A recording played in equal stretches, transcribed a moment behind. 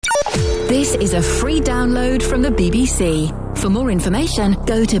This is a free download from the BBC. For more information,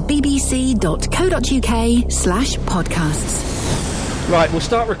 go to bbc.co.uk/podcasts. Right, we'll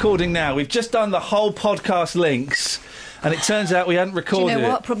start recording now. We've just done the whole podcast links, and it turns out we hadn't recorded it. Do you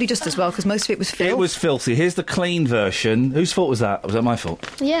know what? Probably just as well, because most of it was filth. It was filthy. Here's the clean version. Whose fault was that? Was that my fault?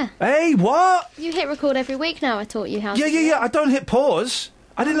 Yeah. Hey, what? You hit record every week now, I taught you how to. Yeah. I don't hit pause.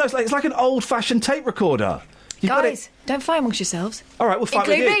 I didn't know. It's like an old-fashioned tape recorder. Guys, don't fight amongst yourselves. All right, we'll fight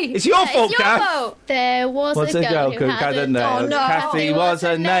with Include you. me. It's your fault, It's your Kath. fault. There was a girl who had a name. dog. Oh, no. Kathy was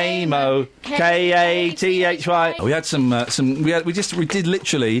a name-o. Kathy. We had we did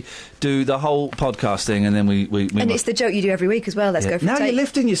literally do the whole podcast thing, and then we And it's the joke you do every week as well. Let's go for now a take. you're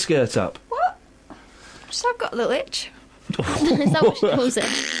lifting your skirt up. What? Just I've got a little itch. Is that what she calls it?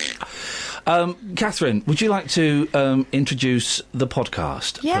 Catherine, would you like to introduce the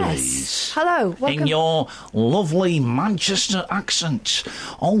podcast, please? Hello. Welcome. In your lovely Manchester accent,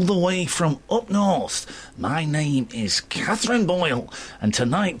 all the way from up north. My name is Catherine Boyle, and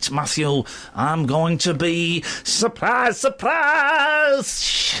tonight, Matthew, I'm going to be, surprise,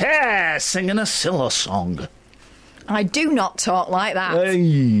 singing a Scylla song. I do not talk like that.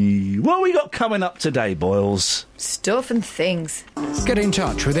 Hey, what have we got coming up today, Boyles? Stuff and things. Get in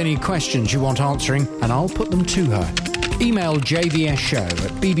touch with any questions you want answering, and I'll put them to her. Email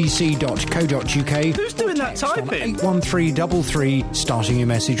jvsshow@bbc.co.uk. Who's doing that typing? 81333, starting your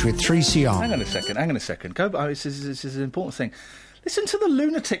message with 3CR. Hang on a second. Go. This is an important thing. Listen to the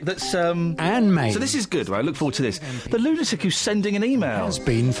lunatic that's... Anne May. So this is good, right? I look forward to this. The lunatic who's sending an email. Has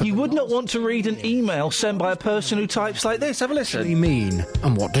been for you would not want to read an email sent by a person who types like this. Have a Really listen. mean,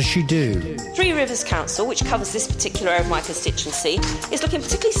 and what does she do? Three Rivers Council, which covers this particular area of my constituency, is looking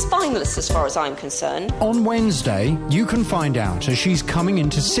particularly spineless as far as I'm concerned. On Wednesday, you can find out as she's coming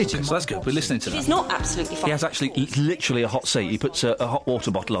into City. So that's good. We're listening to It is that. not absolutely fine. He has actually literally a hot seat. He puts a hot water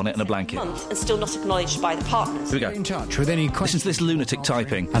bottle on it and a blanket. Month and still not acknowledged by the partners. Here we Get in go. touch with any Listen questions, to this lunatic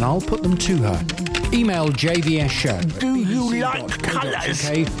typing. and I'll put them to her. Email jvsshow. Do you like colours?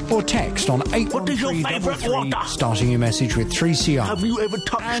 Or text on 81333, What is your favourite water? starting your message with 3CR. Have you ever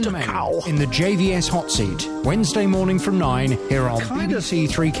touched Anne a May cow? in the JVS hot seat, Wednesday morning from 9 here on Kind of- BBC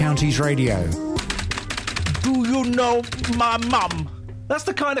Three Counties Radio. Do you know my mum? That's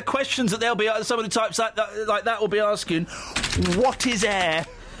the kind of questions that they'll be... Someone who types like that will be asking. What is air?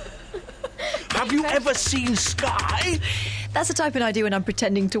 Have you ever seen sky? That's the typing I do when I'm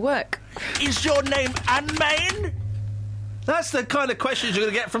pretending to work. Is your name Anne Main? That's the kind of questions you're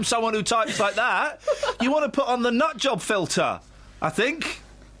going to get from someone who types like that. You want to put on the nut job filter, I think.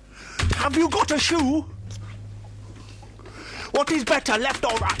 Have you got a shoe? What is better, left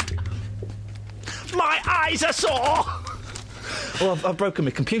or right? My eyes are sore. Well, I've broken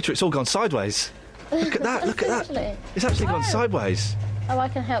my computer. It's all gone sideways. Look at that. Look at that. Actually. It's actually gone sideways. Oh, I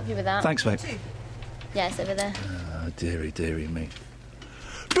can help you with that. Thanks, mate. Yeah, it's over there. Oh, dearie me.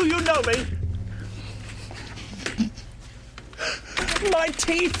 Do you know me? My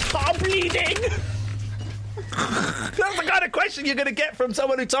teeth are bleeding. That's the kind of question you're going to get from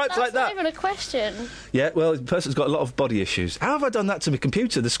someone who types That's like not that. even a question. Yeah, well, the person's got a lot of body issues. How have I done that to my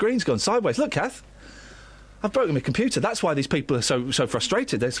computer? The screen's gone sideways. Look, Kath. I've broken my computer. That's why these people are so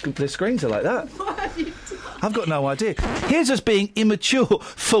frustrated. Their screens are like that. I've got no idea. Here's us being immature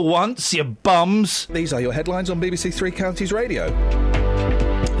for once, you bums. These are your headlines on BBC Three Counties Radio.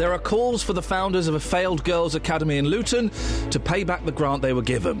 There are calls for the founders of a failed girls' academy in Luton to pay back the grant they were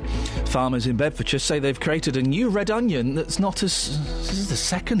given. Farmers in Bedfordshire say they've created a new red onion that's not as... This is the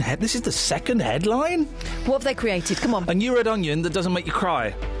second headline? What have they created? Come on. A new red onion that doesn't make you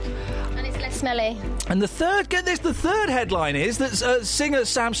cry. And it's less smelly. And the third, get this, the third headline is that singer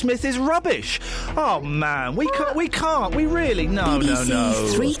Sam Smith is rubbish. Oh, man, we can't, we really, no.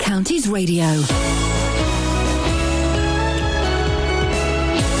 BBC Three Counties Radio.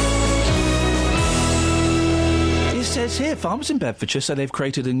 It says here, farmers in Bedfordshire say they've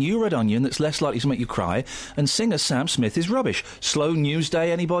created a new red onion that's less likely to make you cry, and singer Sam Smith is rubbish. Slow news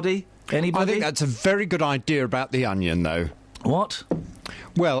day, anybody? I think that's a very good idea about the onion, though. What?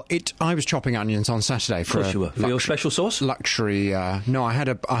 Well, I was chopping onions on Saturday for course you were. For your special sauce? Luxury. No, I had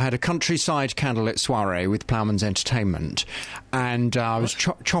a countryside candlelit soiree with Ploughman's Entertainment, and I was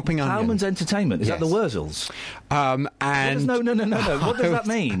chopping onions. Ploughman's Entertainment? Is Yes. that the Wurzels? And No. What does that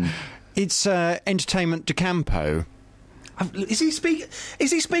mean? It's Entertainment de Campo. Is he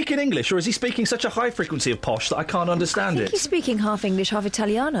speaking English, or is he speaking such a high frequency of posh that I can't understand I think it? he's speaking half English, half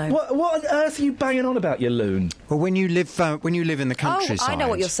Italiano. What on earth are you banging on about, you loon? Well, when you live in the countryside, I know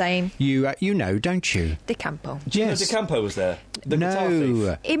what you're saying. You know, don't you? De Campo. Do you know Yes. De Campo was there? The guitar thief?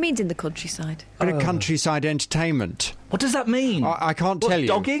 No, It means in the countryside. but a countryside entertainment. What does that mean? I can't tell you.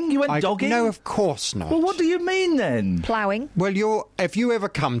 Dogging? You went dogging? No, of course not. Well, what do you mean then? Ploughing. Well, if you ever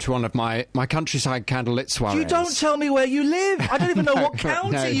come to one of my countryside candlelit soirees... You don't tell me where you live. I don't even know what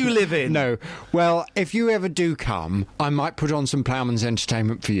county you live in. No. Well, if you ever do come, I might put on some Ploughman's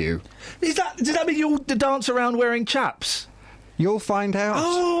Entertainment for you. Does that mean you'll dance around wearing chaps? You'll find out.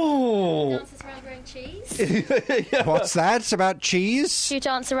 Oh! Dances around wearing cheese. What's that? It's about cheese? Do you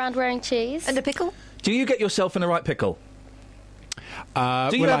dance around wearing cheese? And a pickle? Do you get yourself in the right pickle?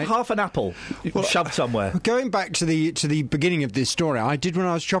 Do you have half an apple shoved somewhere? Going back to the beginning of this story, I did when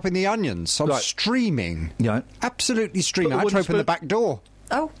I was chopping the onions. I was streaming. Yeah. Absolutely streaming. I had to wooden open the back door.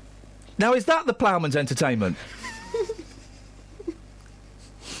 Oh. Now, is that the Ploughman's Entertainment?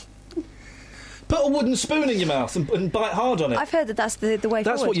 Put a wooden spoon in your mouth and bite hard on it. I've heard that's the way forward.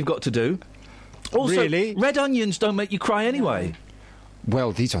 That's what you've got to do. Also, Really? red onions don't make you cry anyway.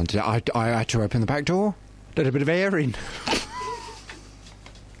 Well, these aren't... I had to open the back door. Let a bit of air in.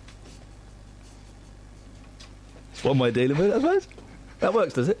 It's one way of dealing with it, I suppose. That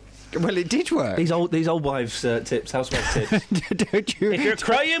works, does it? Well, it did work. These old wives' tips, housewives' tips. Don't you? If you're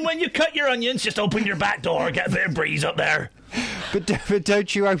crying when you cut your onions, just open your back door, get a bit of breeze up there. But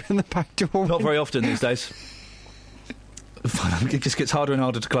don't you open the back door? Not very often these days. It just gets harder and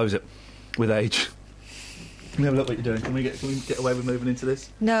harder to close it with age. Let me have a look what you're doing. Can we get away with moving into this?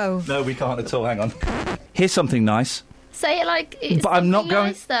 No. No, we can't at all. Hang on. Here's something nice. Say it like it's But I'm not something going.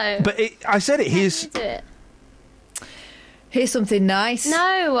 nice, though. But I said it. Here's. Do it. Here's something nice.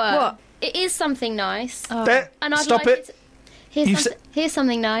 No. What? It is something nice. There, And I'd stop like it. Here's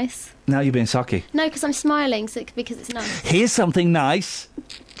something nice. Now you're being sucky. No, because I'm smiling, because it's nice. Here's something nice.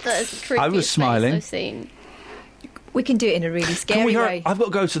 That is the I was creepiest smiling. face I've seen. We can do it in a really Can scary we way. I've got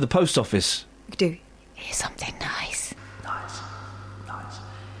to go to the post office. We can do. Here's something nice. Nice.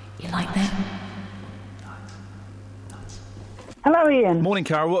 You like that? Hello, Ian. Morning,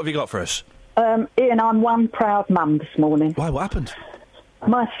 Carol. What have you got for us? Ian, I'm one proud mum this morning. Why? What happened?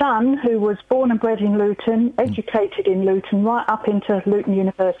 My son, who was born and bred in Luton, educated in Luton, right up into Luton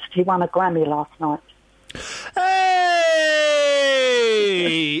University, won a Grammy last night.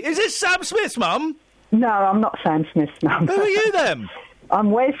 Hey! Is this Sam Smith's mum? No, I'm not Sam Smith's mum. Who are you then?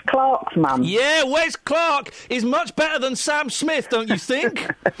 I'm Wes Clark's mum. Yeah, Wes Clark is much better than Sam Smith, don't you think?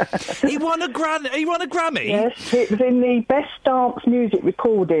 He won a Grammy. Yes, it was in the Best Dance Music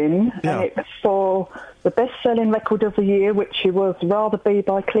Recording, Yeah. and it was for the best-selling record of the year, which was Rather Be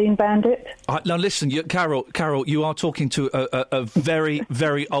by Clean Bandit. Now listen, Carol, you are talking to a very,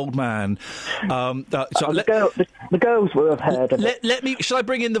 very old man. The girls will have heard of it. Shall I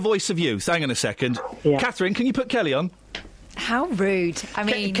bring in the voice of youth? Hang on a second. Yeah. Catherine, can you put Kelly on? How rude. I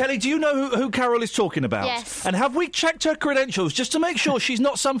mean... Kelly, do you know who Carol is talking about? Yes. And have we checked her credentials just to make sure she's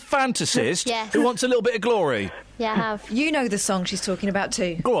not some fantasist Yes. who wants a little bit of glory? Yeah, I have. You know the song she's talking about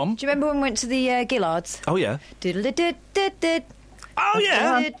too. Go on. Do you remember when we went to the Gillards? Oh, yeah. Diddle-did-did-did. Oh,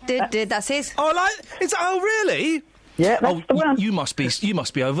 yeah. Did. That's his. Oh, really? Yeah, that's the one. You must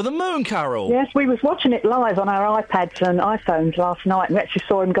be over the moon, Carol. Yes, we was watching it live on our iPads and iPhones last night, and we actually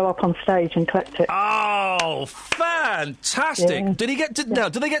saw him go up on stage and collect it. Oh, fantastic! Yeah. Did he get to? Now,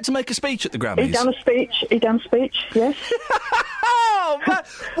 do they get to make a speech at the Grammys? He done a speech. Yes. Oh, man.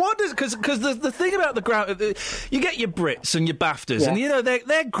 What does? Because the thing about the Grammys, you get your Brits and your BAFTAs, and you know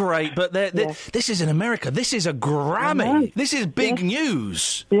they're great, but this is in America. This is a Grammy. This is big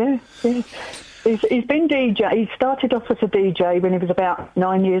news. Yeah. He's been DJ. He started off as a DJ when he was about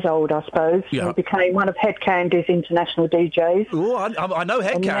 9 years old, I suppose. Yeah. He became one of Head Candy's international DJs. Oh, I know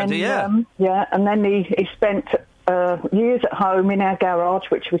Head Candy, yeah. And then he spent years at home in our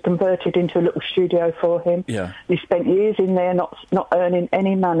garage, which we converted into a little studio for him. Yeah. He spent years in there, not earning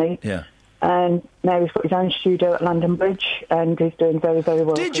any money. Yeah. And now he's got his own studio at London Bridge, and he's doing very, very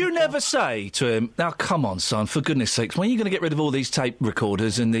well. Did you never say to him, now come on, son, for goodness sakes, when are you going to get rid of all these tape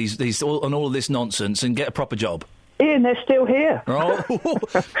recorders and all this nonsense and get a proper job? Ian, they're still here. Oh,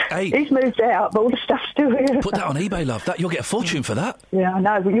 hey. He's moved out, but all the stuff's still here. Put that on eBay, love. You'll get a fortune for that. Yeah, I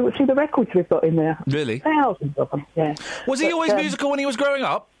know. But you will see the records we've got in there. Really? Thousands of them, yeah. Was he always musical when he was growing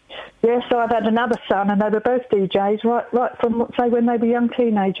up? Yes, so I've had another son, and they were both DJs, right from, say, when they were young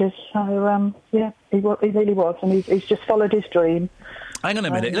teenagers. So, he really was, and he's just followed his dream. Hang on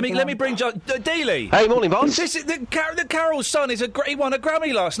a minute. Let me bring Dealey. Hey, morning, boss. The Carol's son he won a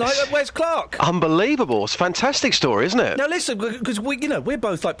Grammy last night at Wes Clark. Unbelievable. It's a fantastic story, isn't it? Now listen, because we're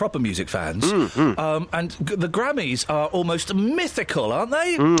both like proper music fans, and the Grammys are almost mythical, aren't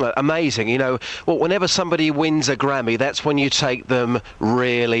they? Amazing. You know, well, whenever somebody wins a Grammy, that's when you take them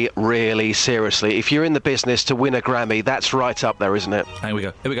really, really seriously. If you're in the business to win a Grammy, that's right up there, isn't it? Here we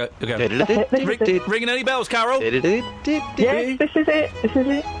go. Ringing any bells, Carol? Yes, this is it.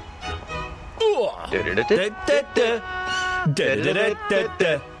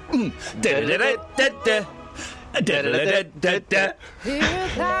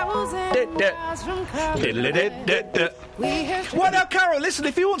 Well, now, Carol, listen,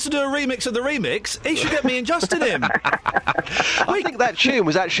 if he wants to do a remix of the remix, he should get me and Justin in. I think that tune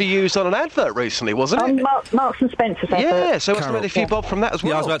was actually used on an advert recently, wasn't it? Marks and Spencer's advert. Yeah, so must have made a few bob from that as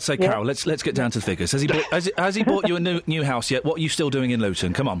well. Yeah, I was about to say, Carol, let's get down to the figures. Has he bought you a new house yet? What are you still doing in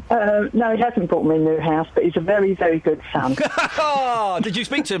Luton? Come on. No, he hasn't bought me a new house, but he's a very, very good son. Did you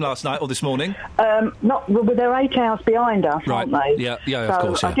speak to him last night or this morning? They're 8 hours behind us, aren't they? Yeah, so of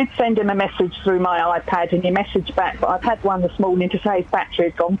course, yeah. I did send him a message through my iPad, and he messaged back, but I've had one this morning to say his battery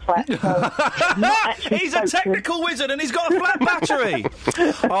had gone flat. So he's a technical wizard, and he's got a flat battery.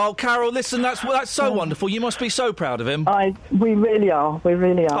 Oh, Carol, listen, that's so wonderful. You must be so proud of him. We really are.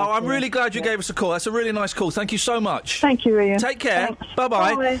 Oh, I'm really glad you gave us a call. That's a really nice call. Thank you so much. Thank you, Ian. Take care. Thanks.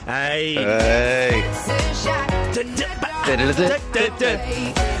 Bye-bye. Bye. Hey.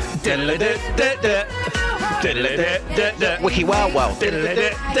 Wiki wow wow.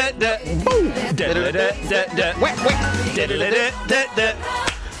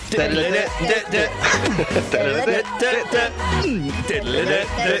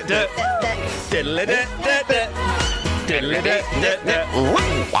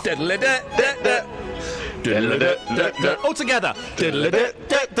 All together.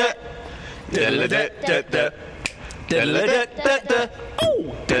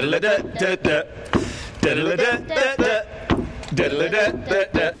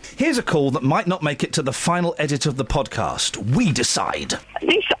 Here's a call that might not make it to the final edit of the podcast. We decide.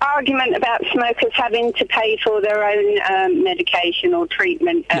 This argument about smokers having to pay for their own medication or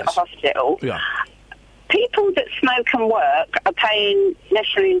treatment at a hospital. Yeah. People that smoke and work are paying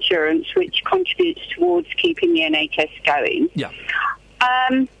national insurance, which contributes towards keeping the NHS going. Yeah.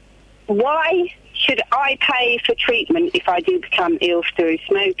 Why should I pay for treatment if I do become ill through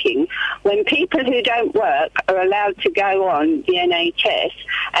smoking when people who don't work are allowed to go on the NHS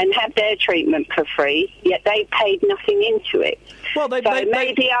and have their treatment for free, yet they paid nothing into it? Well,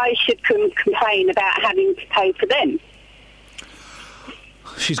 maybe I should complain about having to pay for them.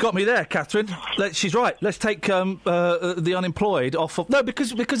 She's got me there, Catherine. She's right. Let's take the unemployed off of... No,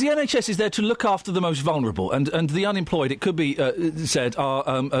 because the NHS is there to look after the most vulnerable, and the unemployed, it could be said,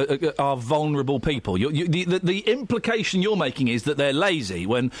 are vulnerable people. The implication you're making is that they're lazy,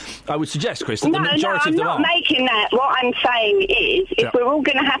 when I would suggest, Chris, that the majority of them are. No, I'm not making that. What I'm saying is, if we're all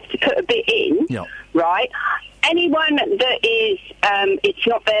going to have to put a bit in, right... Anyone that is, it's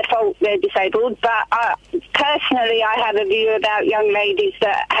not their fault they're disabled, but personally I have a view about young ladies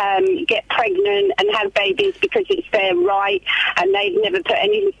that get pregnant and have babies because it's their right and they've never put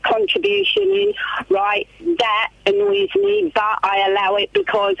any contribution in, right? That annoys me, but I allow it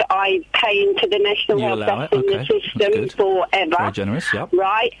because I pay into the National Health system forever. Very generous, yep.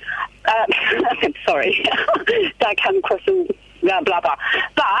 Right? Sorry, that come across all... blah, blah, blah.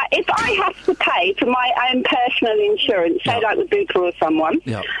 But if I have to pay for my own personal insurance, say like with Bupa or someone,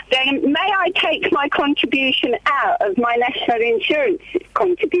 then may I take my contribution out of my national insurance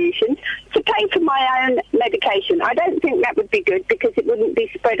contributions to pay for my own medication? I don't think that would be good because it wouldn't be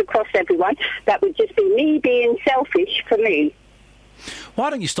spread across everyone. That would just be me being selfish for me. Why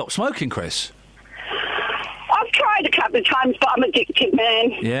don't you stop smoking, Chris? I've tried a couple of times, but I'm addicted,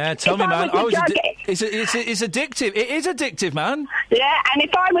 man. Yeah, tell me, man. It's addictive. It is addictive, man. Yeah, and if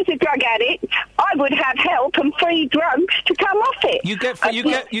I was a drug addict, I would have help and free drugs to come off it. You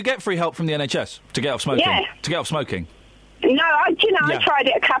get free help from the NHS to get off smoking. Yeah. To get off smoking. No, I tried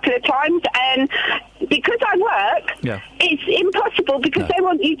it a couple of times, and because I work, it's impossible because they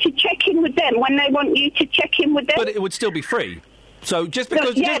want you to check in with them when they want you to check in with them. But it would still be free. So just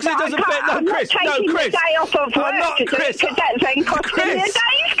because it doesn't fit... I'm not taking the day off of work because that's then costing me a day's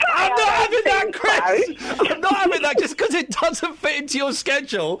pay. I'm not having that, Chris! I'm not having that just because it doesn't fit into your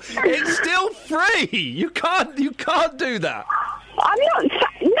schedule. It's still free. You can't do that. I'm not...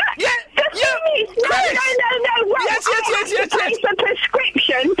 No. Yes. For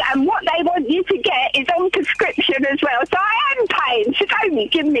prescriptions, and what they want you to get is on prescription as well. So I am saying, so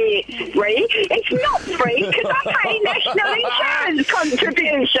don't give me it's free. It's not free because I pay national insurance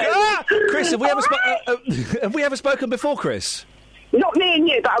contributions. Chris, have we ever spoken before, Chris? Not me and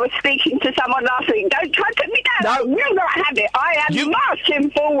you, but I was speaking to someone last week. Don't try to put me down. I will not have it. I am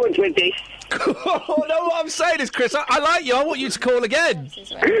marching forward with this. Oh, no, what I'm saying is, Chris, I like you. I want you to call again.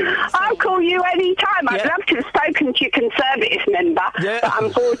 I'll call you any time. I'd love to have spoken to your Conservative member, but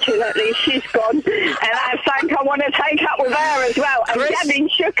unfortunately she's gone. And that's something I want to take up with her as well. And Gavin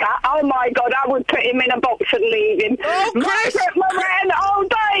Shooker, oh my God, I would put him in a box and leave him. Oh, Chris! Margaret Moran, oh,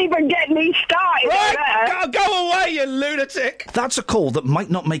 don't even get me started. Right, go away, you lunatic. That's a call that might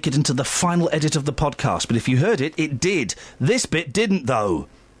not make it into the final edit of the podcast, but if you heard it, it did. This bit didn't, though.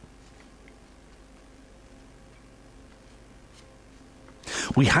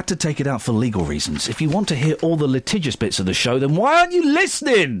 We had to take it out for legal reasons. If you want to hear all the litigious bits of the show, then why aren't you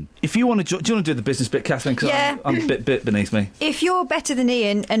listening? If you want to, do you want to do the business bit, Catherine? Because I'm a bit beneath me. If you're better than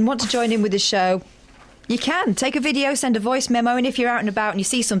Ian and want to join in with the show, you can. Take a video, send a voice memo, and if you're out and about and you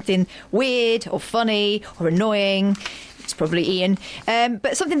see something weird or funny or annoying, it's probably Ian,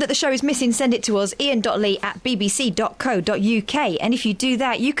 but something that the show is missing, send it to us, ian.lee@bbc.co.uk, and if you do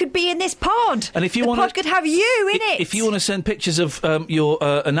that, you could be in this pod. And if you want, the pod could have you in it. If you want to send pictures of your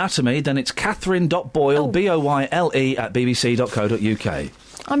anatomy, then it's Catherine.Boyle, Boyle, @bbc.co.uk.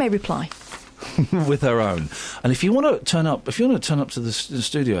 I may reply. With her own. And if you want to turn up to the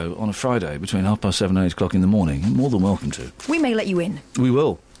studio on a Friday between 7:30 and 8 o'clock in the morning, you're more than welcome to. We may let you in. We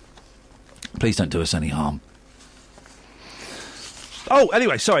will. Please don't do us any harm. Oh,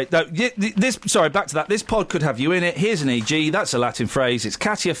 anyway, sorry. Back to that. This pod could have you in it. Here's an E.G. That's a Latin phrase. It's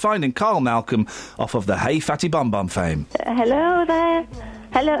Katia finding Carl Malcolm off of the Hey Fatty Bum Bum fame. Hello there.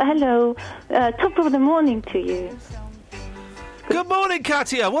 Hello. Top of the morning to you. Good morning,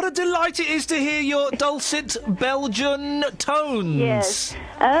 Katia. What a delight it is to hear your dulcet Belgian tones. Yes.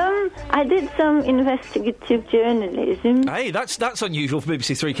 I did some investigative journalism. Hey, that's unusual for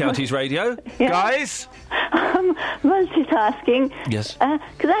BBC Three Counties Radio. Guys? Multitasking. Yes.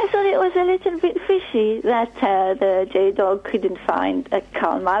 Because I thought it was a little bit fishy that the J-Dog couldn't find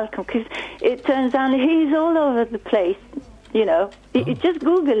Carl Malcolm, because it turns out he's all over the place, you know. You just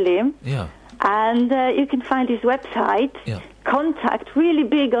Google him. Yeah. And you can find his website. Yeah. Contact, really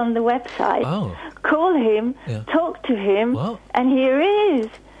big on the website. Oh. Call him, talk to him, and here he is.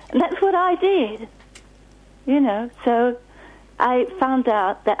 And that's what I did. You know, so I found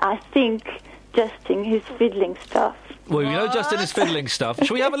out that I think Justin is fiddling stuff. Well, you know Justin is fiddling stuff.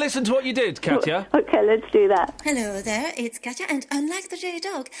 Shall we have a listen to what you did, Katia? Okay, let's do that. Hello there, it's Katia, and unlike the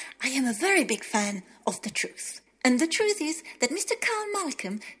J-Dog, I am a very big fan of the truth. And the truth is that Mr. Carl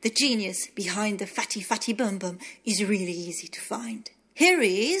Malcolm, the genius behind the fatty bum bum, is really easy to find. Here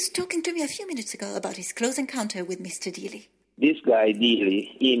he is talking to me a few minutes ago about his close encounter with Mr. Dealey. This guy,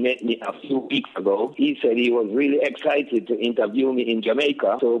 Dealey, he met me a few weeks ago. He said he was really excited to interview me in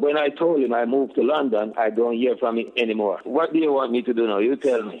Jamaica. So when I told him I moved to London, I don't hear from him anymore. What do you want me to do now? You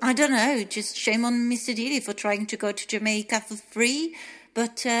tell me. I don't know. Just shame on Mr. Dealey for trying to go to Jamaica for free.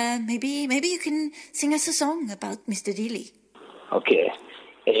 But maybe you can sing us a song about Mr. Dealey. Okay.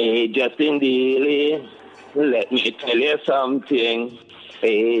 Hey, Justin Dealey, let me tell you something.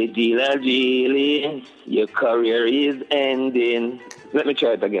 Hey, Dealey, your career is ending. Let me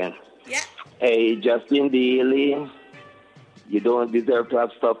try it again. Yeah. Hey, Justin Dealey, you don't deserve to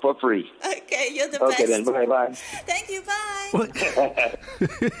have stuff for free. Okay, you're the best. Okay, then, bye-bye. Thank you, bye.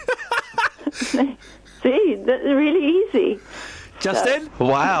 See, that's really easy. Justin?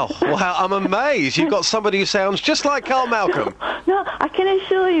 Wow, I'm amazed. You've got somebody who sounds just like Carl Malcolm. No, I can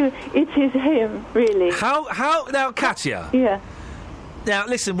assure you it is him, really. How, now, Katia? Yeah. Now,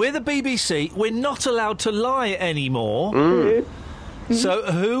 listen, we're the BBC. We're not allowed to lie anymore. So,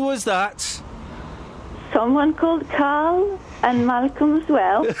 who was that? Someone called Carl and Malcolm as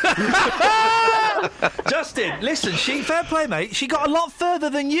well. Justin, listen, fair play, mate. She got a lot further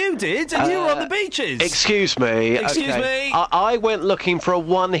than you did, and you were on the beaches. Excuse me. I went looking for a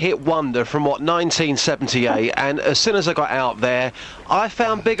one-hit wonder from, 1978, and as soon as I got out there, I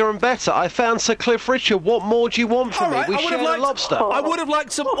found bigger and better. I found Sir Cliff Richard. What more do you want from me? We shared a lobster. I would have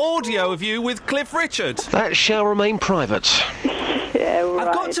liked some audio of you with Cliff Richard. That shall remain private. Yeah, right.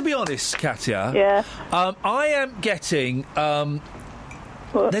 I've got to be honest, Katia. Yeah. I am getting...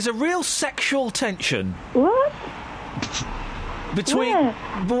 there's a real sexual tension. What? Between...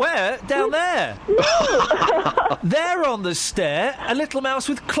 Where? Down there? There on the stair, a little mouse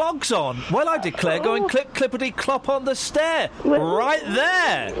with clogs on. Well, I declare, going clip, clippity, clop on the stair. Right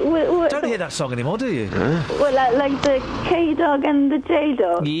there. Don't hear that song anymore, do you? Well, like the K-Dog and the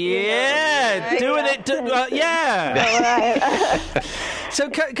J-Dog. Yeah, doing it. Yeah. So,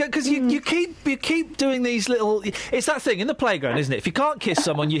 because you keep doing these little... It's that thing in the playground, isn't it? If you can't kiss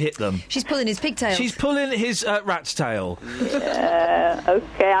someone, you hit them. She's pulling his pigtails. She's pulling his rat's tail.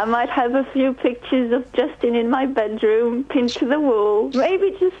 Okay, I might have a few pictures of Justin in my bedroom pinned to the wall.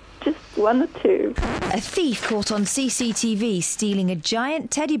 Maybe just one or two. A thief caught on CCTV stealing a giant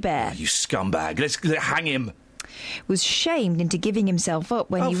teddy bear. You scumbag. Let's hang him. Was shamed into giving himself up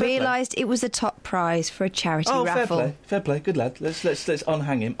when he realised it was the top prize for a charity raffle. Fair play, good lad. Let's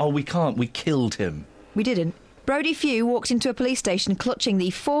unhang him. Oh, we can't. We killed him. We didn't. Brody Few walked into a police station clutching the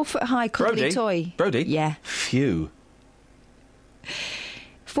 4-foot-high cuddly toy. Brody? Yeah. Few.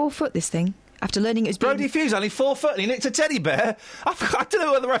 4 foot, this thing. After learning it was Brody Few's only 4 foot and he nicked a teddy bear. I don't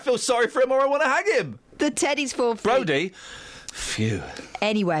know whether I feel sorry for him or I want to hang him. The teddy's 4 feet. Brody. Phew.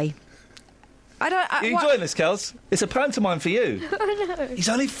 Anyway. Are you enjoying this, Kels? It's a pantomime for you. I know. He's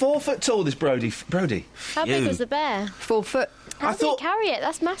only 4 foot tall, this Brody. How big was the bear? 4 foot. How did he carry it?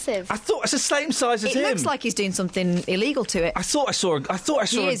 That's massive. I thought it's the same size as him. It looks like he's doing something illegal to it. I thought I saw a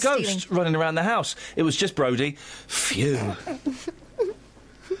ghost running around the house. It was just Brody. Phew.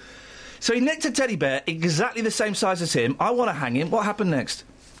 So he nicked a teddy bear exactly the same size as him. I want to hang him. What happened next?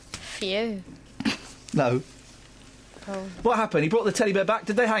 Phew. No. Oh. What happened? He brought the teddy bear back.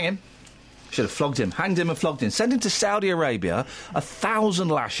 Did they hang him? Should have flogged him. Hanged him and flogged him. Send him to Saudi Arabia. 1,000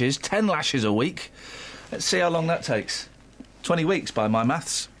 lashes. 10 lashes a week. Let's see how long that takes. 20 weeks by my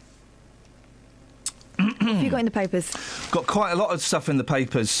maths. What have you got in the papers? Got quite a lot of stuff in the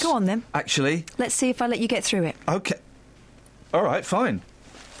papers. Go on, then. Actually. Let's see if I let you get through it. OK. All right, fine.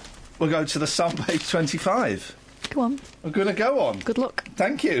 We'll go to the Sun, page 25. Go on. We're going to go on. Good luck.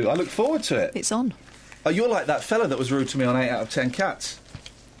 Thank you. I look forward to it. It's on. Oh, you're like that fella that was rude to me on 8 out of 10 Cats.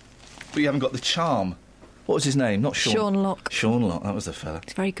 But you haven't got the charm. What was his name? Not Sean. Sean Locke. Sean Locke, that was the fella.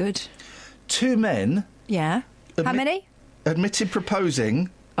 It's very good. 2 men... Yeah. How many? Admitted proposing...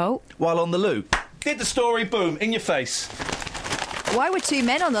 Oh. ...while on the loo. Did the story, boom, in your face. Why were 2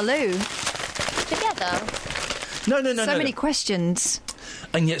 men on the loo? Together? No. So many questions.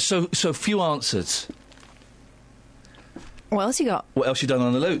 And yet so few answers. What else you got? What else you done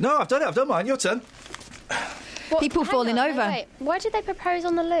on the loo? No, I've done it. I've done mine. Your turn. People falling over. Wait. Why did they propose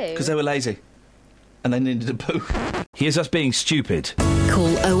on the loo? Because they were lazy. And they needed a poo. Here's us being stupid. Call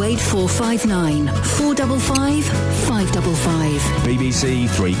 08459 455 555. BBC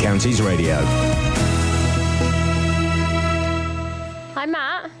Three Counties Radio. Hi,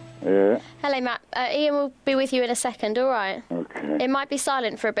 Matt. Yeah. Hello, Matt. Ian will be with you in a second, all right? Okay. It might be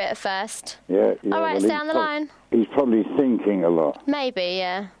silent for a bit at first. Yeah. All right, well, stay on the line. He's probably thinking a lot. Maybe,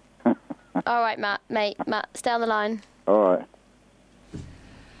 yeah. All right, Matt, stay on the line. All right.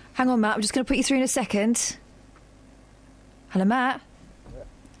 Hang on, Matt. I'm just going to put you through in a second. Hello, Matt.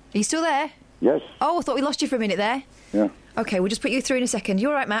 Are you still there? Yes. Oh, I thought we lost you for a minute there. Yeah. OK, we'll just put you through in a second. You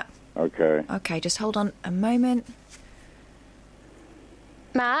all right, Matt? OK. OK, just hold on a moment.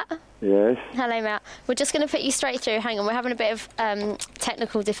 Matt? Yes? Hello, Matt. We're just going to put you straight through. Hang on, we're having a bit of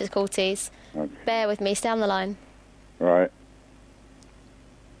technical difficulties. Okay. Bear with me. Stay on the line. Right.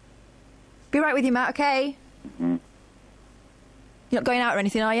 Be right with you, Matt, OK? Mm-hmm. You're not going out or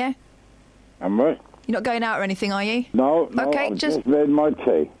anything, are you? And what? You're not going out or anything, are you? No, OK, I've just made my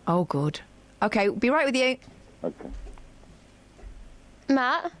tea. Oh, good. OK, be right with you. OK.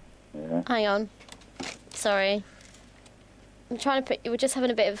 Matt? Yeah? Hang on. Sorry. I'm trying to put... We're just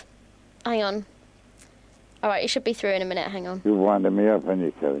having a bit of... Hang on. All right, you should be through in a minute. Hang on. You're winding me up, aren't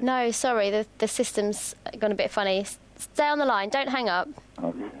you, Kelly? No, sorry. The system's gone a bit funny. Stay on the line. Don't hang up.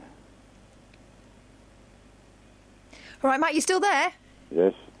 OK. All right, Matt, you still there?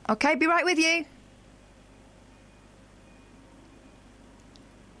 Yes. OK, be right with you.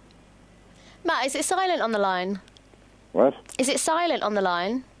 Matt, is it silent on the line? What? Is it silent on the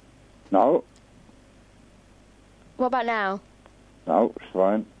line? No. What about now? No, it's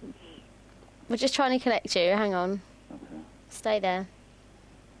fine. We're just trying to connect you. Hang on. Okay. Stay there.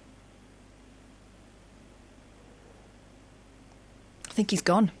 I think he's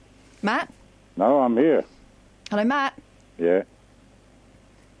gone. Matt? No, I'm here. Hello, Matt? Yeah.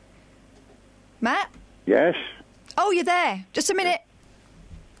 Matt? Yes? Oh, you're there. Just a minute.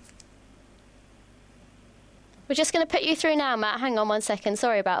 We're just going to put you through now, Matt. Hang on 1 second.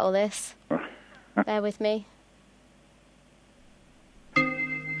 Sorry about all this. Bear with me.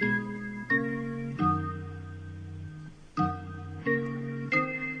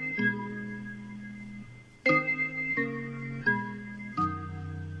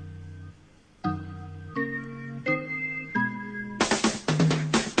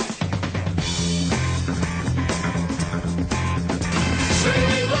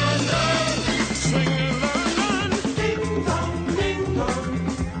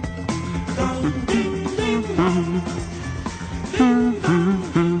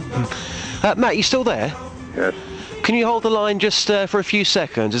 Matt, you still there? Yes. Can you hold the line just for a few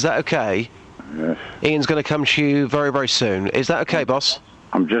seconds? Is that okay? Yes. Ian's going to come to you very, very soon. Is that okay, boss?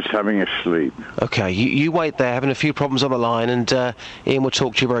 I'm just having a sleep. Okay, you wait there, having a few problems on the line, and Ian will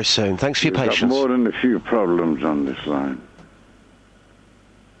talk to you very soon. Thanks for your We've patience. got more than a few problems on this line.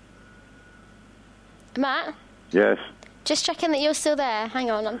 Matt? Yes. Just checking that you're still there. Hang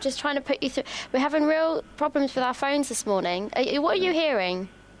on, I'm just trying to put you through. We're having real problems with our phones this morning. What are you hearing?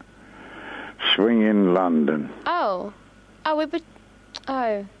 Swing in London. Oh, we would.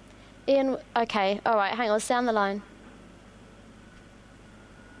 Oh, Ian. Okay, all right. Hang on, stay on the line.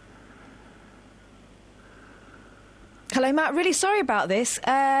 Hello, Matt. Really sorry about this.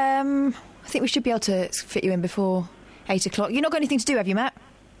 I think we should be able to fit you in before 8 o'clock. You've not got anything to do, have you, Matt?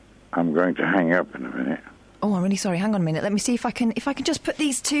 I'm going to hang up in a minute. Oh, I'm really sorry. Hang on a minute. Let me see if I can just put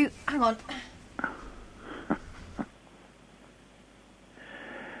these two. Hang on.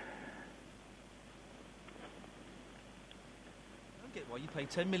 Why you pay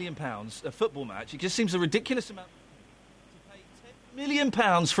 £10 million a football match? It just seems a ridiculous amount to pay £10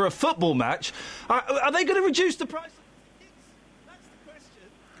 million for a football match. Are they going to reduce the price?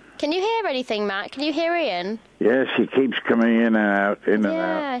 Can you hear anything, Matt? Can you hear Ian? Yes, he keeps coming in and out,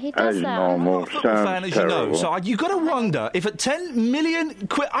 Yeah, he does as that. normal. I'm not a football fan, as you know, so you've got to wonder if at 10 million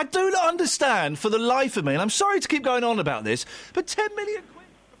quid... I do not understand for the life of me, and I'm sorry to keep going on about this, but 10 million quid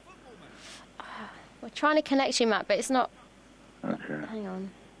for a football match? We're trying to connect you, Matt, but it's not... Okay. Hang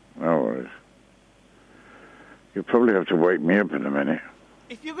on. No worries. You'll probably have to wake me up in a minute.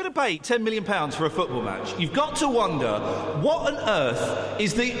 If you're going to pay £10 million for a football match, you've got to wonder what on earth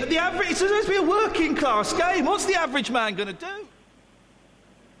is the average... It's supposed to be a working class game. What's the average man going to do?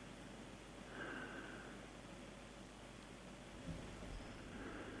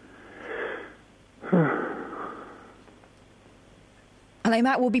 Hello,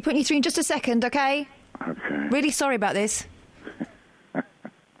 Matt. We'll be putting you through in just a second, okay? Okay. Really sorry about this.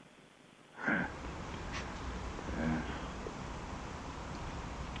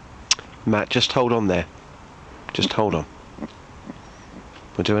 Matt, just hold on there. Just hold on.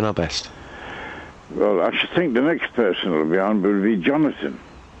 We're doing our best. Well, I should think the next person will be on will be Jonathan.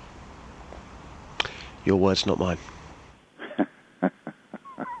 Your words, not mine.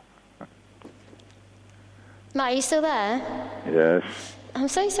 Matt, are you still there? Yes. I'm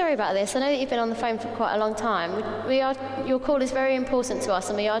so sorry about this. I know that you've been on the phone for quite a long time. Your call is very important to us,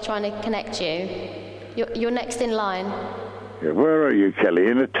 and we are trying to connect you. You're next in line. Yeah, where are you, Kelly?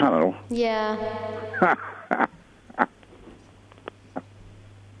 In a tunnel? Yeah.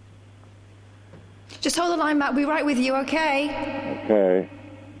 Just hold the line, Matt. We'll be right with you, okay? Okay.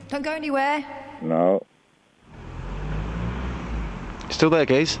 Don't go anywhere. No. Still there,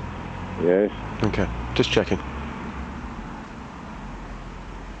 Gaze? Yes. Okay, just checking.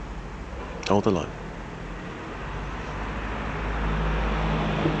 Hold the line.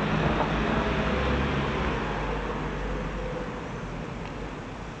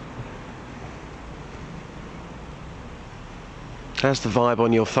 How's the vibe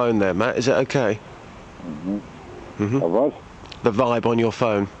on your phone there, Matt? Is it okay? Mm-hmm. Mm-hmm. What? The vibe on your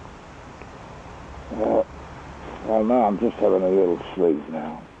phone. Well, no, I'm just having a little sleep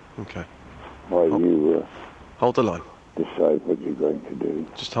now. Okay. While you hold the line. Decide what you're going to do.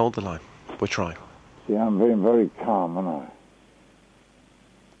 Just hold the line. We're trying. See, I'm being very calm, aren't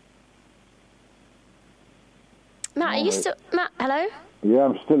I? Matt, are you still... Matt, hello? Yeah,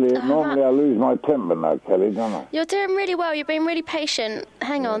 I'm still here. Normally Matt. I lose my temper now, Kelly, don't I? You're doing really well. You're being really patient.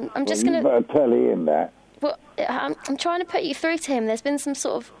 Hang on. I'm just going You to... better tell Ian that. Well, I'm trying to put you through to him. There's been some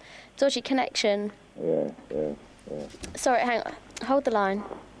sort of dodgy connection. Yeah. Sorry, hang on. Hold the line.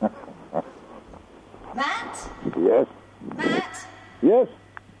 Matt? Yes? Matt? Yes?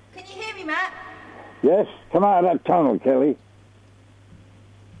 Can you hear me, Matt? Yes? Come out of that tunnel, Kelly.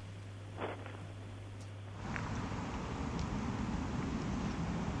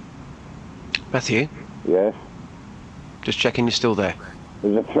 Matthew? Yes? Just checking you're still there.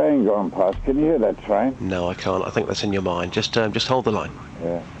 There's a train going past. Can you hear that train? No, I can't. I think that's in your mind. Just hold the line.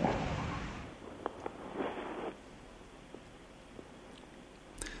 Yeah.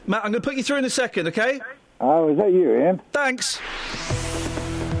 Matt, I'm going to put you through in a second, okay? Oh, is that you, Ian? Thanks.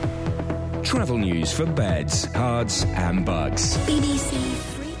 Travel news for beds, cards and bugs. BBC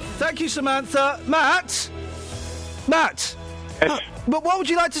Three. Thank you, Samantha. Matt? Yes? But what would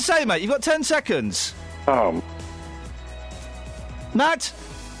you like to say, mate? You've got 10 seconds. Matt?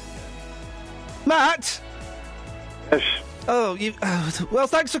 Matt? Yes? Oh, you... well,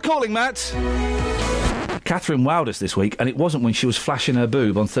 thanks for calling, Matt. Catherine wowed us this week, and it wasn't when she was flashing her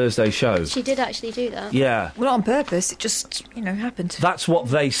boob on Thursday's show. She did actually do that. Yeah. Well, not on purpose. It just, happened. That's what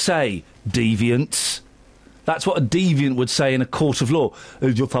they say, deviants. That's what a deviant would say in a court of law.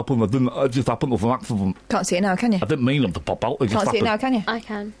 It just happened. I just happened with an accident. Can't see it now, can you? I didn't mean them to pop out. Can't see it now, can you? I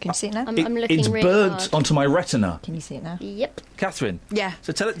can. Can you see it now? I'm looking it's really burnt hard. onto my retina. Can you see it now? Yep. Catherine. Yeah.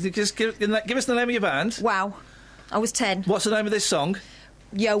 So just give us the name of your band. Wow. I was 10. What's the name of this song?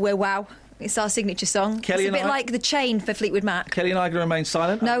 Yo, we're wow. It's our signature song. Kelly it's a and bit I- like The Chain for Fleetwood Mac. Kelly and I are going to remain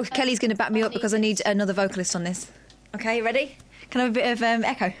silent. No, Kelly's going to back me up because I need another vocalist on this. Okay, ready? Can I have a bit of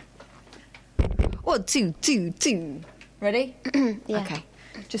echo? 1, 2, 2, 2. Ready? Yeah. Okay.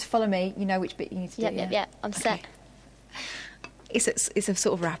 Just follow me. You know which bit you need to do. Yep. I'm set. It's a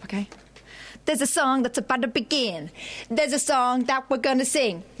sort of rap, okay? There's a song that's about to begin. There's a song that we're gonna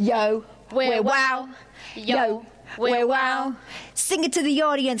sing. Yo, we're wow. Yo, we're wow. Sing it to the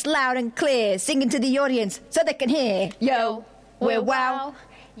audience loud and clear. Sing it to the audience so they can hear. Yo, we're wow.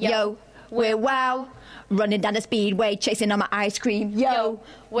 Yo, we're wow. Running down the speedway, chasing on my ice cream. Yo,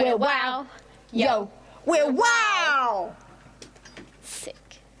 we're wow. Yo, we're wow. Sick.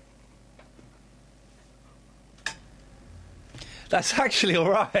 That's actually all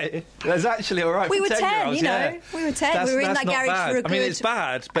right. That's actually all right. We for were 10, 10-year-olds, yeah. We were 10. We were in that not garage bad. for a good... I mean, it's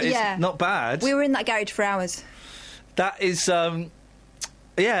bad, but it's not bad. We were in that garage for hours. That is,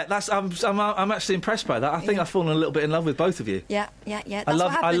 yeah. That's. I'm actually impressed by that. I think I've fallen a little bit in love with both of you. Yeah. That's I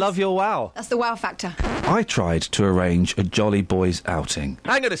what happens. love your wow. That's the wow factor. I tried to arrange a Jolly Boys outing.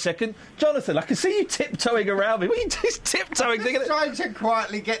 Hang on a second, Jonathan. I can see you tiptoeing around me. What are you just tiptoeing? I'm trying to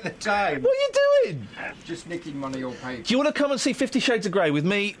quietly get the time. What are you doing? Just nicking one of your papers. Do you want to come and see 50 Shades of Grey with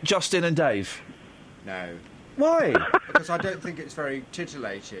me, Justin, and Dave? No. Why? Because I don't think it's very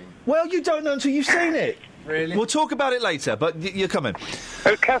titillating. Well, you don't know until you've seen it. Really? We'll talk about it later, but you're coming.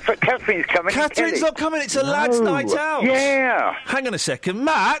 Oh, Catherine's coming. Catherine's Kelly. not coming. It's a lad's night out. Yeah. Hang on a second,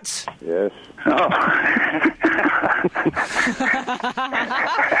 Matt. Yes. Oh.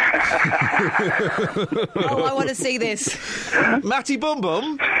 Oh, I want to see this. Matty Bum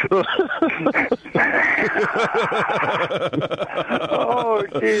Bum. Oh,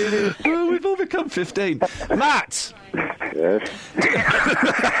 dear. Oh, we've all become 15. Matt. Yes.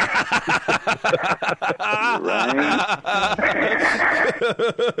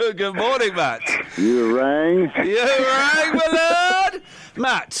 Good morning, Matt. You rang? You rang, my lord.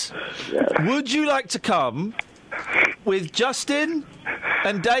 Matt, Yes. would you like to come with Justin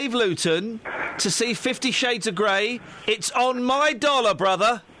and Dave Luton to see 50 Shades of Grey? It's on my dollar,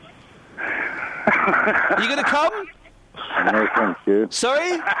 brother. You going to come? No, thank you.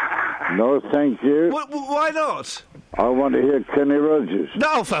 Sorry? No, thank you. Why not? I want to hear Kenny Rogers.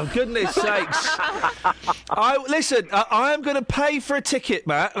 No, for goodness sakes. Listen, I am going to pay for a ticket,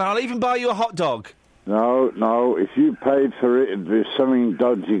 Matt, and I'll even buy you a hot dog. No, if you paid for it, there's something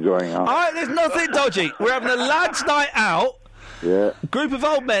dodgy going on. There's nothing dodgy. We're having a lads' night out. Yeah. Group of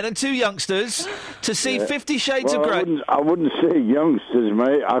old men and 2 youngsters to see 50 Shades of Grey. I wouldn't say youngsters,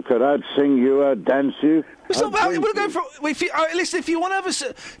 mate. I could out-sing you, out-dance you. It's not about. We'll go for. Listen, if you want to have a.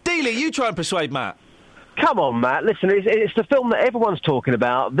 Dealey, you try and persuade Matt. Come on, Matt. Listen, it's the film that everyone's talking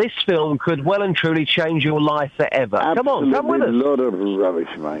about. This film could well and truly change your life forever. Come on, come with us. A lot of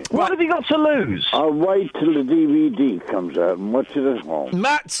rubbish, mate. What have you got to lose? I'll wait till the DVD comes out and watch it at home.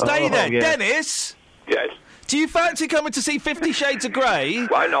 Matt, stay there. Yeah. Dennis? Yes. Do you fancy coming to see 50 Shades of Grey?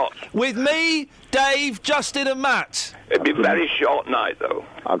 Why not? With me, Dave, Justin and Matt. It'd be a very short night, though.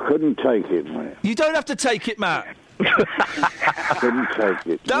 I couldn't take it, mate. You don't have to take it, Matt. I couldn't take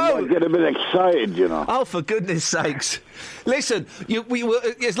it. No. I get a bit excited, you know. Oh, for goodness sakes. Listen,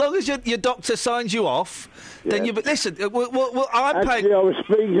 as long as your doctor signs you off, then you... Listen, I'm paying... Actually, I was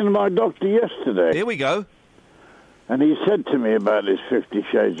speaking to my doctor yesterday. Here we go. And he said to me about this 50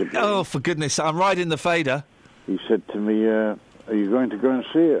 Shades of Grey. Oh, for goodness, I'm riding the fader. He said to me, are you going to go and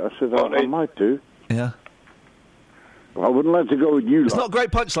see it? I said, I might do. Yeah. I wouldn't like to go with you. It's not a great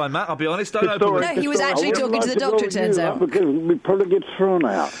punchline, Matt, I'll be honest. Don't open No, he was actually talking to the doctor, it turns out. Because we'd probably get thrown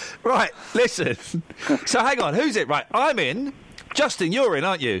out. Right, listen. So hang on, who's it? Right, I'm in. Justin, you're in,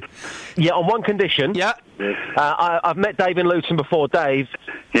 aren't you? Yeah, on one condition. Yeah. I've met Dave in Luton before. Dave,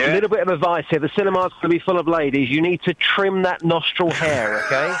 a little bit of advice here. The cinema's going to be full of ladies. You need to trim that nostril hair,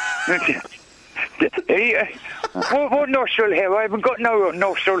 okay? What nostril hair? I haven't got no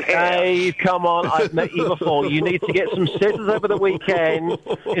nostril hair. Dave, come on. I've met you before. You need to get some scissors over the weekend.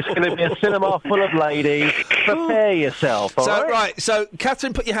 It's going to be a cinema full of ladies. Prepare yourself, all right? Right, so,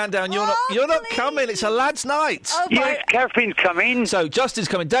 Catherine, put your hand down. You're not coming. It's a lad's night. Oh, yes, Catherine's coming. So, Justin's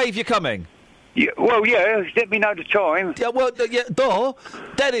coming. Dave, you're coming. Yeah, well, yeah, let me know the time. Yeah, well,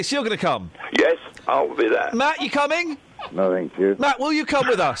 Dennis, you're going to come. Yes. I'll be there. Matt, you coming? No, thank you. Matt, will you come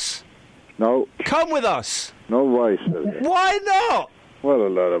with us? No. Come with us. No way, sir. Why not? What a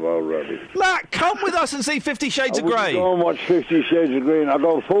load of old rubbish. Matt, come with us and see 50 Shades of Grey. Go and watch 50 Shades of Green. I've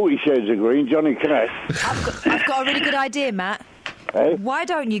got 40 Shades of Green, Johnny Cash. I've got a really good idea, Matt. Hey? Why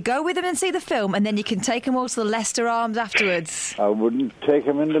don't you go with them and see the film, and then you can take them all to the Leicester Arms afterwards? I wouldn't take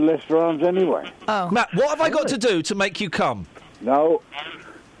them into Leicester Arms anyway. Oh. Matt, what have I got to do to make you come? No,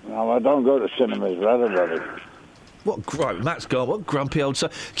 I don't go to cinemas, rather rubbish. Right, Matt's gone. What grumpy old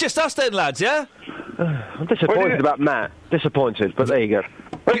son. Just us then, lads, yeah? I'm disappointed about Matt. Disappointed, but there you go.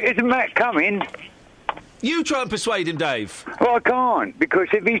 Well, isn't Matt coming? You try and persuade him, Dave. Well, I can't, because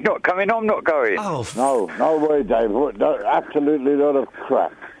if he's not coming, I'm not going. Oh, no way, Dave. Absolutely lot of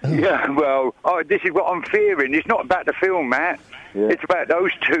crap. Yeah, well, this is what I'm fearing. It's not about the film, Matt. Yeah. It's about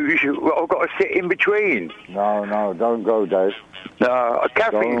those two I've got to sit in between. No, don't go, Dave. No,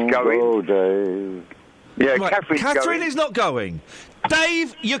 Catherine's going. Don't go, Dave. Yeah, Right, Catherine's Catherine going. is not going.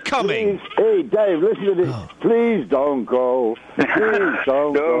 Dave, you're coming. Please, hey, Dave, listen to this. Please don't go. Please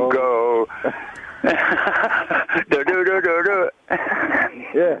don't go.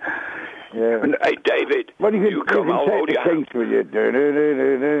 Yeah. Hey, David. Well, you come, I'll hold take your the things for you.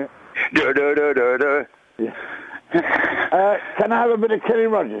 Can I have a bit of Kenny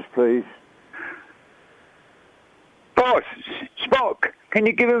Rogers, please? Boss, Spock, can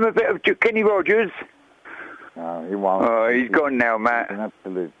you give him a bit of Kenny Rogers? No, he won't. Oh, he's gone now, Matt. He's an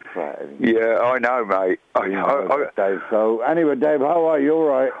absolute twat. Yeah, I know, mate. Dave. So, anyway, Dave, how are you? All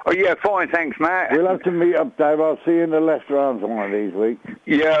right? Oh, yeah, fine, thanks, Matt. We'll have to meet up, Dave. I'll see you in the Leicester Arms one of these weeks.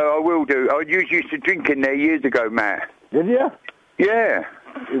 Yeah, I will do. I used to drink in there years ago, Matt. Did you? Yeah.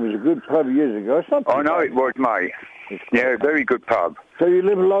 It was a good pub years ago. I know it was, mate. Yeah, very good pub. So you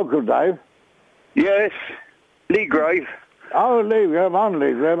live local, Dave? Yes. Leagrave. Oh, Leagrave. I'm on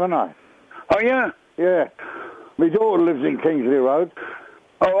Leagrave, aren't I? Oh, yeah? Yeah. My daughter lives in Kingsley Road.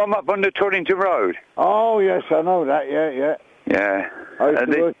 Oh, I'm up on the Torrington Road. Oh, yes, I know that, yeah. Yeah. I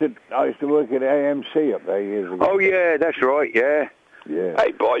used to work at AMC up there years ago. Oh, yeah, that's right, yeah. Yeah.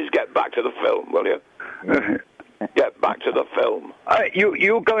 Hey, boys, get back to the film, will you? Get back to the film.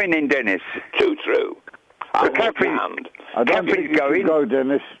 You're going in, Dennis? Too true. I don't think you should go,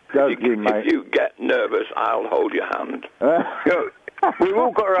 Dennis. Don't you, mate. If you get nervous, I'll hold your hand. We've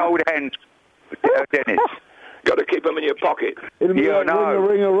all got our old hands, Dennis. Got to keep them in your pocket. It'll be like a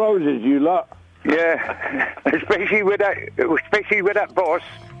ring of roses, you lot. Yeah, especially with that boss.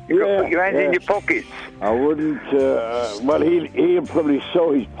 You've got to put your hands in your pockets. I wouldn't. Well, he'll probably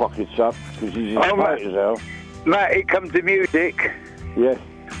sew his pockets up because he's as tight as hell. Matt, it comes to music. Yes.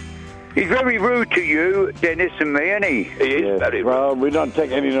 He's very rude to you, Dennis, and me, isn't he? He is very rude. Well, we don't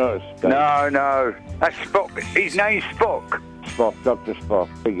take any notice. No. That's Spock. His name's Spock. Spock, Dr. Spock.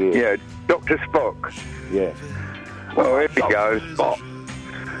 Big ear. Yeah, Dr. Spock. Yeah. Oh, here we go. Spock.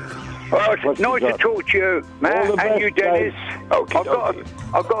 Oh, it's nice to talk to you, Matt, and you, Dennis. Okay,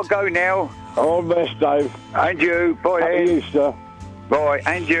 I've got to go now. All the best, Dave. And you. Bye, Happy Ian. Easter. Bye,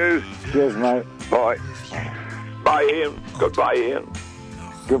 and you. Cheers, mate. Bye. Bye, Ian. Goodbye, Ian.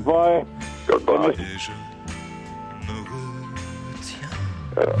 Goodbye. Goodbye.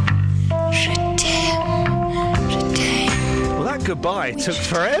 Well, that goodbye took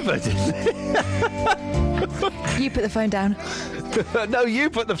forever, didn't it? You put the phone down. No, you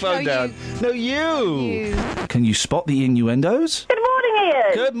put the phone down. No, you. Can you spot the innuendos? Good morning,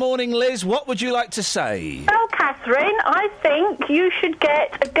 Ian. Good morning, Liz. What would you like to say? Well, Catherine, I think you should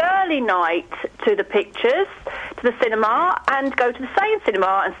get a girly night to the pictures, to the cinema, and go to the same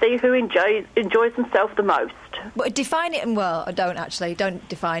cinema and see who enjoys themselves the most. But define it, well, I don't actually. Don't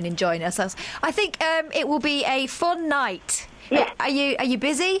define enjoying ourselves. I think it will be a fun night. Yeah. Are you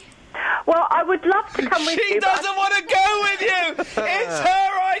busy? Well, I would love to come with you. She doesn't want to go with you. It's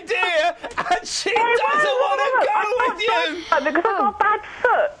her idea, and she doesn't want to go with you. Because I've got a bad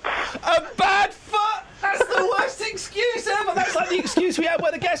foot. A bad foot? That's the worst excuse ever. That's like the excuse we had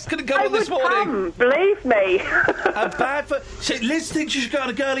when the guest couldn't come on this morning. Believe me. A bad foot. See, Liz thinks you should go on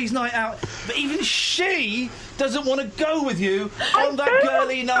a girlies' night out, but even she doesn't want to go with you on that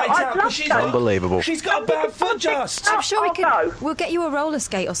girly night out. Unbelievable. She's got a bad foot, Just. I'm sure we'll get you a roller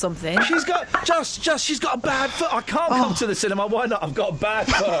skate or something. She's got she's got a bad foot. I can't come to the cinema. Why not? I've got a bad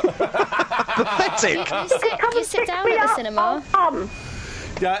foot. Pathetic. You sit down at the cinema.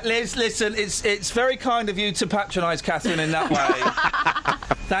 Liz, listen, it's very kind of you to patronise Catherine in that way.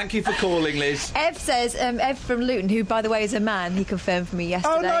 Thank you for calling, Liz. Ev says, Ev from Luton, who, by the way, is a man, he confirmed for me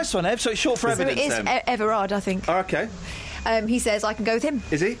yesterday. Oh, nice one, Ev. So it's short for evidence, it is then. Everard, I think. Oh, OK. He says I can go with him.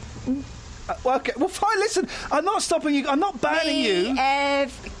 Is he? Well, OK. Well, fine, listen, I'm not stopping you. I'm not banning you.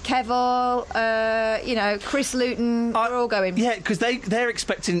 Ev, Kevil, Chris Luton, we're all going. Yeah, because they're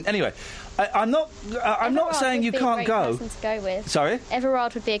expecting... Anyway, I'm not saying you can't go. To go with. Sorry?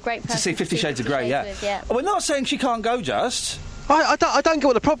 Everard would be a great person to see 50 Shades of Grey, yeah. We're not saying she can't go, Just. I don't get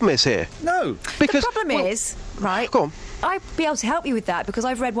what the problem is here. No. Because... The problem is, right... Go on. I'd be able to help you with that because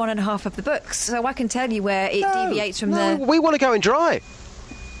I've read 1.5 of the books, so I can tell you where it deviates from the... we want to go and dry.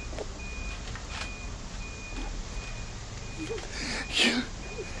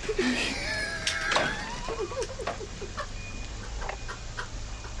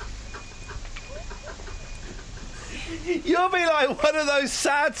 You'll be like one of those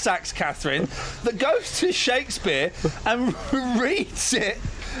sad sacks, Catherine, that goes to Shakespeare and reads it.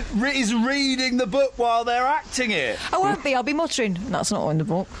 Is reading the book while they're acting it. I won't be. I'll be muttering. That's not in the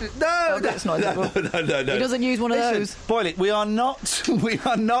book. No, that's not in the book. No. He doesn't use one of those. Boyle, we are not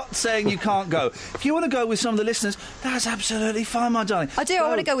saying you can't go. If you want to go with some of the listeners, that's absolutely fine, my darling. I do. I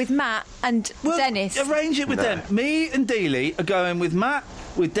want to go with Matt and Dennis. Arrange it with them. Me and Dealey are going with Matt,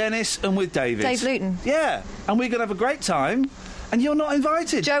 with Dennis, and with David. Dave Luton. Yeah, and we're going to have a great time. And you're not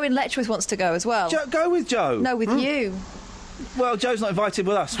invited. Joe in Letchworth wants to go as well. Go with Joe. No, with you. Well, Joe's not invited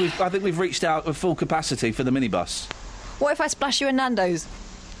with us. I think we've reached out at full capacity for the minibus. What if I splash you in Nando's?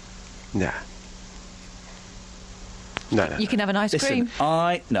 Nah. No. You can have an ice cream.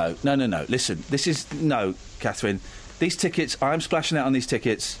 No. Listen, this is... No, Catherine. These tickets, I'm splashing out on these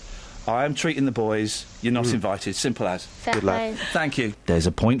tickets. I am treating the boys. You're not invited. Simple as. Good luck. Thank you. There's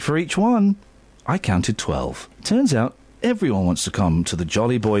a point for each one. I counted 12. Turns out everyone wants to come to the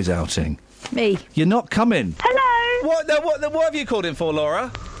Jolly Boys outing. Me. You're not coming. Hello. What have you called in for,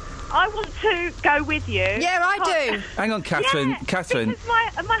 Laura? I want to go with you. Yeah, I do. Hang on, Catherine. Yeah, Catherine. Because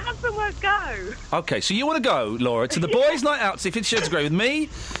my husband won't go. OK, so you want to go, Laura, to the boys' night out to see 50 Shades of Grey with me,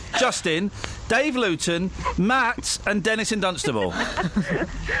 Justin, Dave Luton, Matt and Dennis in Dunstable.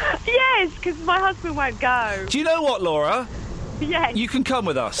 Yes, because my husband won't go. Do you know what, Laura? Yes. You can come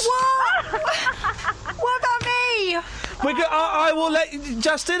with us. What? What about me? I will let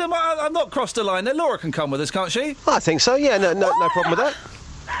Justin. I'm not crossed the line there. Laura can come with us, can't she? I think so. Yeah, no problem with that.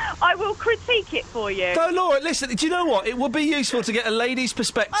 I will critique it for you. No, Laura, listen. Do you know what? It would be useful to get a lady's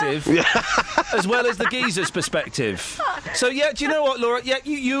perspective as well as the geezer's perspective. So yeah, do you know what, Laura? Yeah,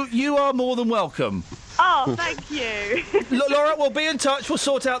 you are more than welcome. Oh, thank you. Laura, we'll be in touch. We'll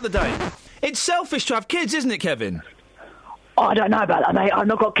sort out the date. It's selfish to have kids, isn't it, Kevin? Oh, I don't know about that, mate. I've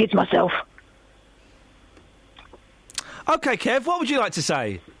not got kids myself. OK, Kev, what would you like to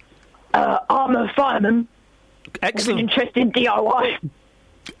say? I'm a fireman. Excellent. With an interest in DIY.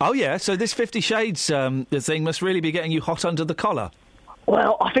 Oh, yeah, so this 50 Shades the thing must really be getting you hot under the collar.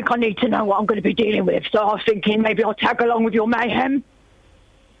 Well, I think I need to know what I'm going to be dealing with, so I was thinking maybe I'll tag along with your mayhem.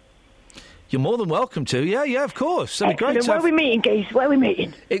 You're more than welcome to. Yeah, of course. That'd be great. Where are we meeting, Geese? Where are we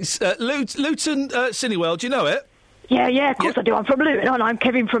meeting? It's Luton Cineworld. Do you know it? Yeah, of course I do. I'm from Luton, aren't I? I'm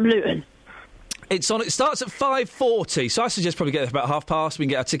Kevin from Luton. It starts at 5:40, so I suggest probably get there about past. We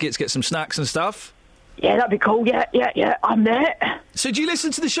can get our tickets, get some snacks and stuff. Yeah, that'd be cool. Yeah, I'm there. So do you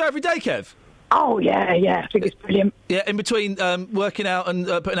listen to the show every day, Kev? Oh, yeah, I think it's brilliant. Yeah, in between working out and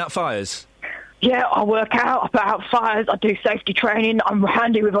putting out fires? Yeah, I work out, I put out fires, I do safety training, I'm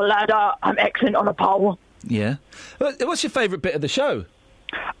handy with a ladder, I'm excellent on a pole. Yeah. What's your favourite bit of the show?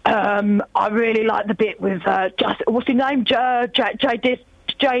 I really like the bit with, what's his name? Jay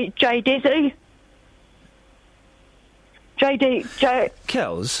Dizzy? J.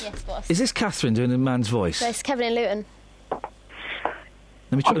 Kells? Yes, boss. Is this Catherine doing a man's voice? No, it's Kevin in Luton.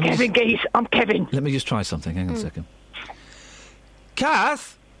 I'm Kevin Geese. I'm Kevin. Let me just try something. Hang on a second.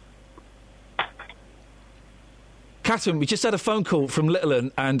 Catherine, we just had a phone call from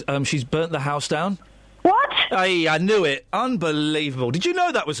Littleton and she's burnt the house down. What? Hey, I knew it. Unbelievable. Did you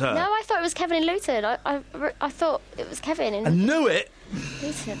know that was her? No, I thought it was Kevin in Luton. I thought it was Kevin in... I knew it.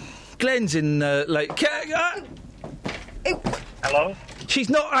 Luton. Glenn's in Lake... Hello? She's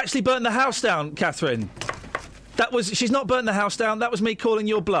not actually burnt the house down, Catherine. She's not burnt the house down. That was me calling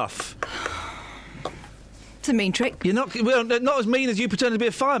your bluff. It's a mean trick. You're not as mean as you pretend to be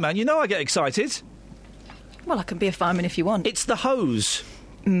a fireman. You know I get excited. Well, I can be a fireman if you want. It's the hose.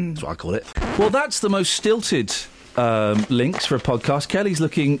 That's what I call it. Well, that's the most stilted links for a podcast. Kelly's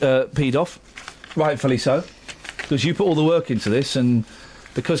looking peed off. Rightfully so. Because you put all the work into this and...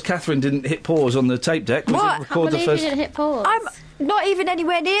 Because Catherine didn't hit pause on the tape deck. We didn't record the first... you didn't hit pause. I'm not even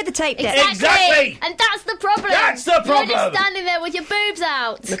anywhere near the tape deck. Exactly! And that's the problem! That's the problem! You're just standing there with your boobs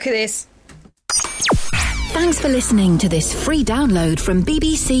out. Look at this. Thanks for listening to this free download from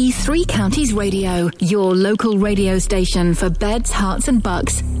BBC Three Counties Radio, your local radio station for beds, hearts and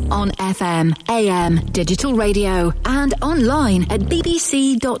bucks. on FM, AM, digital radio, and online at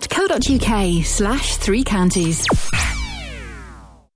bbc.co.uk/3counties.